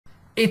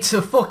It's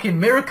a fucking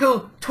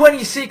miracle.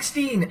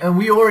 2016 and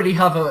we already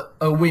have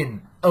a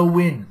win. A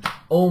win.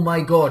 Oh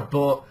my god.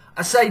 But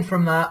aside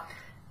from that,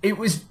 it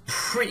was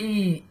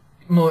pretty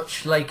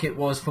much like it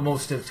was for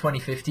most of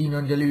 2015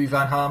 under Louis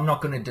van Gaal. I'm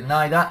not going to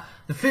deny that.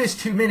 The first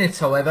 2 minutes,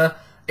 however,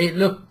 it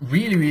looked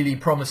really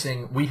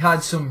promising. We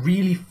had some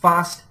really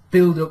fast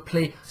build-up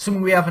play,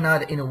 something we haven't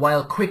had in a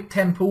while, quick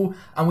tempo,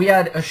 and we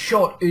had a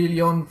shot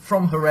early on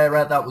from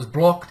Herrera that was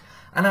blocked,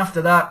 and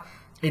after that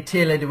it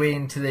tailored away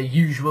into the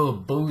usual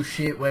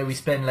bullshit where we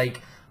spend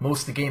like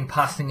most of the game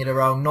passing it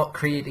around, not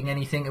creating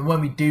anything, and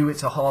when we do,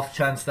 it's a half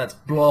chance that's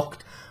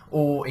blocked,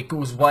 or it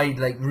goes wide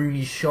like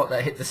Rooney's shot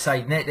that hit the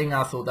side netting.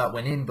 I thought that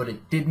went in, but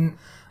it didn't.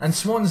 And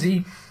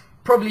Swansea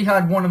probably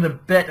had one of the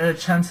better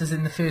chances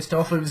in the first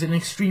half. It was an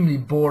extremely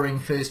boring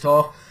first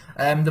half.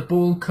 The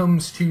ball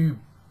comes to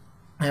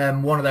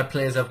one of their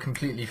players I've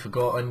completely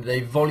forgotten.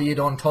 They volley it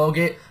on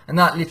target, and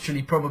that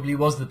literally probably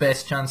was the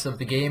best chance of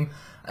the game.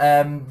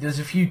 There's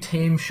a few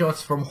tame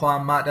shots from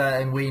Juan Mata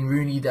and Wayne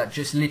Rooney that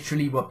just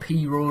literally were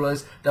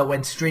P-rollers that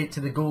went straight to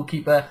the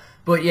goalkeeper.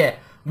 But yeah,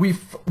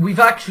 we've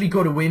actually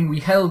got a win.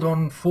 We held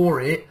on for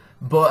it,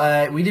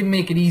 but we didn't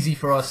make it easy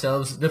for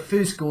ourselves. The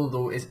first goal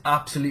though is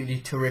absolutely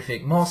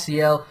terrific.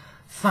 Martial,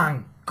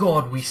 thank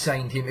God we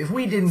signed him. If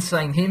we didn't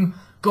sign him,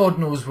 God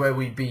knows where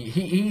we'd be.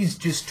 He's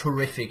just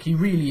terrific. He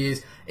really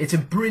is. It's a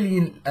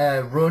brilliant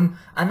run,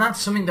 and that's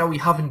something that we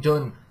haven't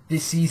done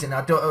this season.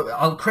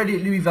 I'll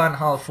credit Louis van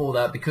Gaal for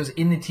that, because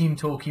in the team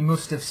talk he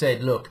must have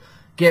said, look,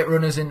 get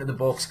runners into the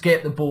box,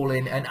 get the ball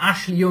in, and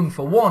Ashley Young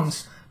for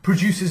once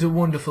produces a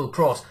wonderful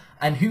cross.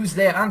 And who's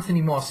there?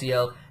 Anthony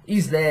Martial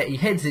is there. He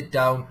heads it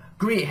down.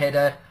 Great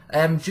header.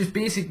 Just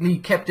basically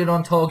kept it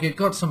on target,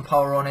 got some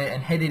power on it,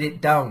 and headed it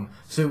down.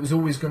 So it was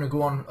always going to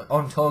go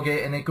on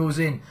target, and it goes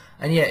in.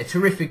 And yeah, a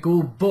terrific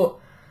goal. But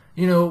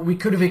you know, we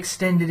could have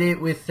extended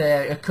it with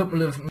a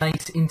couple of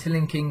nice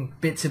interlinking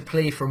bits of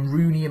play from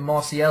Rooney and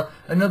Martial.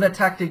 Another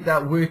tactic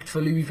that worked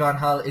for Louis van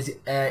Gaal is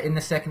in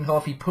the second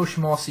half he pushed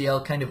Martial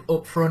kind of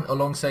up front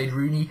alongside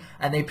Rooney,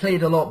 and they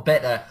played a lot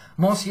better.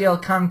 Martial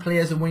can play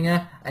as a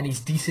winger and he's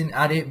decent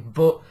at it,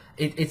 but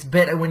it's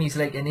better when he's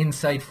like an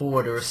inside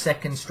forward or a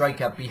second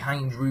striker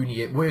behind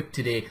Rooney. It worked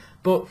today.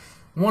 But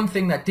one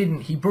thing that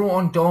didn't, he brought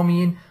on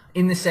Darmian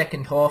in the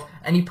second half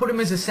and he put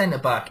him as a centre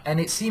back, and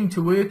it seemed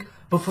to work.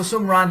 But for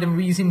some random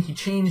reason, he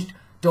changed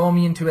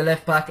Darmian to a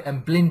left back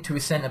and Blind to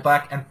a centre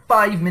back. And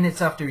 5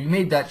 minutes after he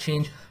made that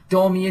change,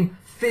 Darmian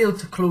failed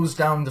to close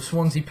down the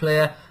Swansea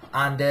player,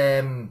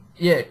 and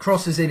yeah,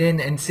 crosses it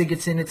in and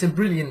Sigurdsson. It's a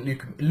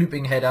brilliant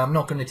looping header. I'm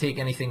not going to take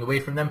anything away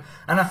from them.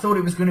 And I thought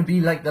it was going to be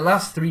like the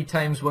last 3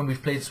 times when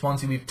we've played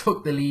Swansea, we've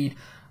took the lead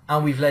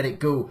and we've let it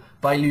go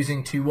by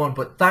losing 2-1.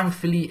 But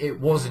thankfully it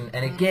wasn't.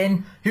 And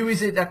again, who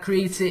is it that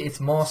creates it?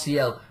 It's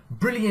Martial.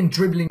 Brilliant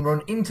dribbling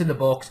run into the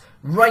box,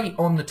 right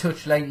on the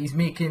touchline.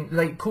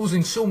 He's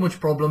causing so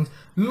much problems.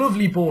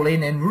 Lovely ball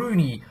in, and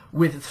Rooney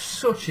with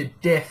such a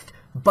deft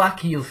back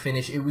heel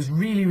finish. It was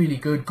really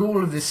good.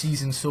 Goal of the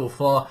season so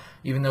far,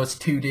 even though it's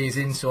 2 days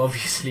in, so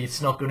obviously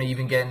it's not going to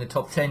even get in the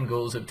top 10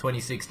 goals of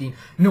 2016.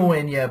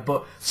 Nowhere near,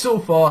 but so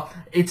far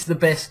it's the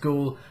best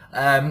goal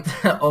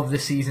of the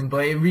season.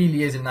 But it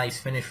really is a nice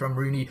finish from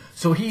Rooney.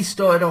 So he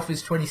started off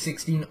his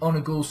 2016 on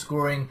a goal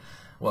scoring,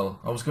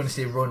 well, I was going to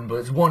say run, but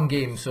it's one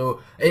game,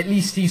 so at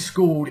least he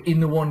scored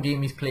in the one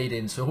game he's played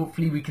in. So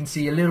hopefully we can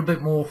see a little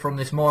bit more from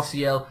this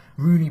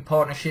Martial-Rooney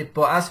partnership.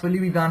 But as for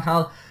Louis van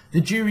Gaal,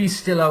 the jury's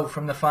still out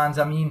from the fans.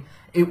 I mean,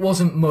 it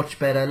wasn't much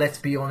better, let's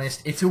be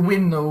honest. It's a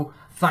win though,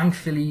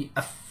 thankfully,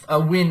 a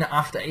win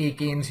after 8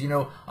 games. You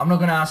know, I'm not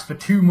going to ask for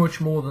too much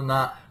more than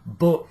that,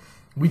 but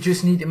we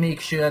just need to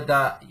make sure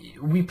that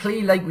we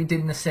play like we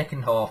did in the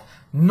second half,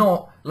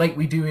 not like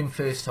we do in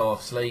first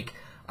halves. Like,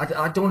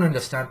 I don't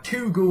understand.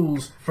 2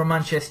 goals from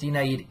Manchester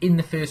United in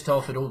the first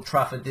half at Old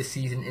Trafford this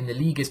season in the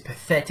league is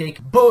pathetic.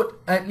 But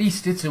at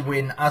least it's a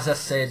win, as I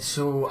said,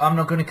 so I'm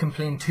not going to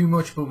complain too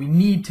much. But we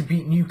need to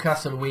beat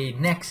Newcastle away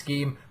next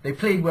game. They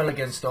played well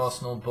against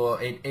Arsenal,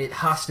 but it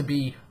has to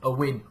be a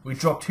win. We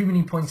dropped too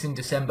many points in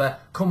December.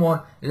 Come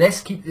on,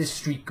 let's keep this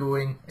streak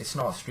going. It's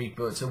not a streak,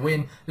 but it's a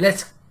win.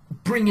 Let's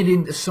bring it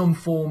into some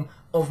form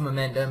of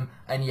momentum.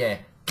 And yeah,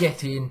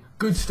 get in.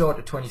 Good start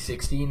to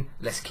 2016.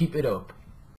 Let's keep it up.